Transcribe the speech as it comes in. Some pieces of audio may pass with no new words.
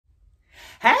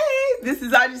This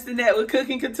is Jeanette with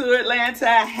Cooking Couture Atlanta.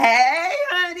 Hey,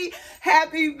 honey,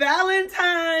 happy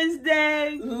Valentine's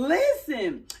Day.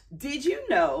 Listen, did you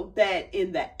know that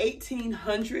in the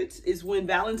 1800s is when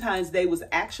Valentine's Day was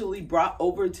actually brought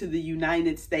over to the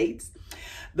United States?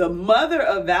 The mother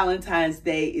of Valentine's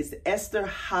Day is Esther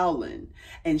Howland,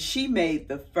 and she made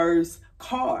the first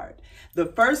card. The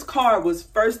first card was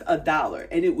first $1,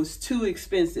 and it was too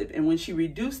expensive. And when she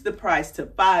reduced the price to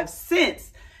 5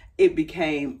 cents, it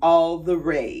became all the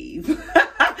rave.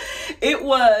 It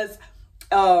was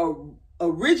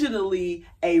originally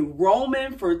a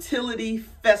Roman fertility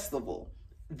festival.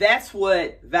 That's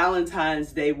what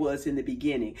Valentine's Day was in the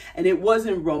beginning. And it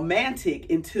wasn't romantic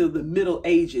until the Middle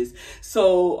Ages.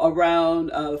 So around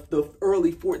the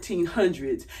early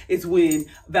 1400s is when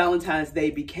Valentine's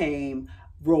Day became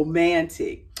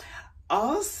romantic.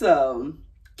 Also,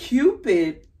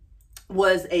 Cupid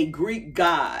was a Greek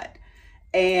god.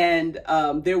 And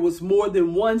there was more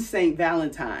than one Saint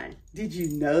Valentine. Did you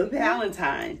know that?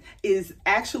 Valentine is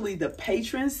actually the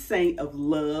patron saint of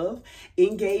love,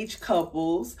 engaged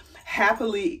couples,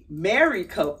 happily married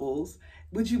couples.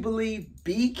 Would you believe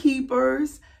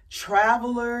beekeepers,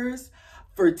 travelers,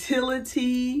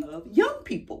 fertility, young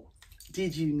people?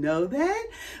 Did you know that?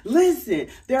 Listen,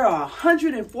 there are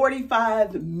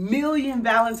 145 million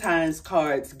Valentine's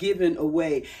cards given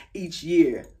away each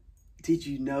year. Did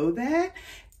you know that?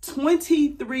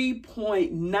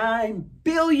 $23.9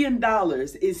 billion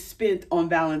is spent on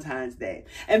Valentine's Day.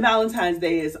 And Valentine's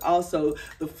Day is also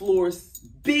the floor's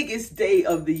biggest day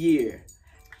of the year.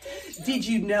 Did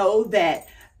you know that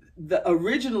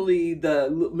originally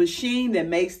the machine that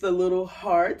makes the little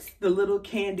hearts, the little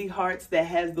candy hearts that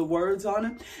has the words on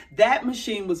them, that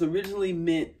machine was originally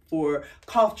meant for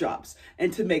cough drops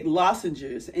and to make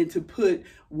lozenges and to put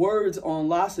words on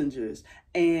lozenges.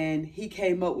 And he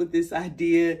came up with this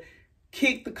idea,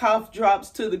 kicked the cough drops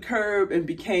to the curb, and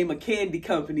became a candy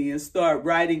company and started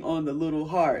writing on the little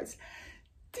hearts.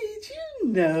 Did you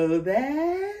know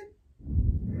that?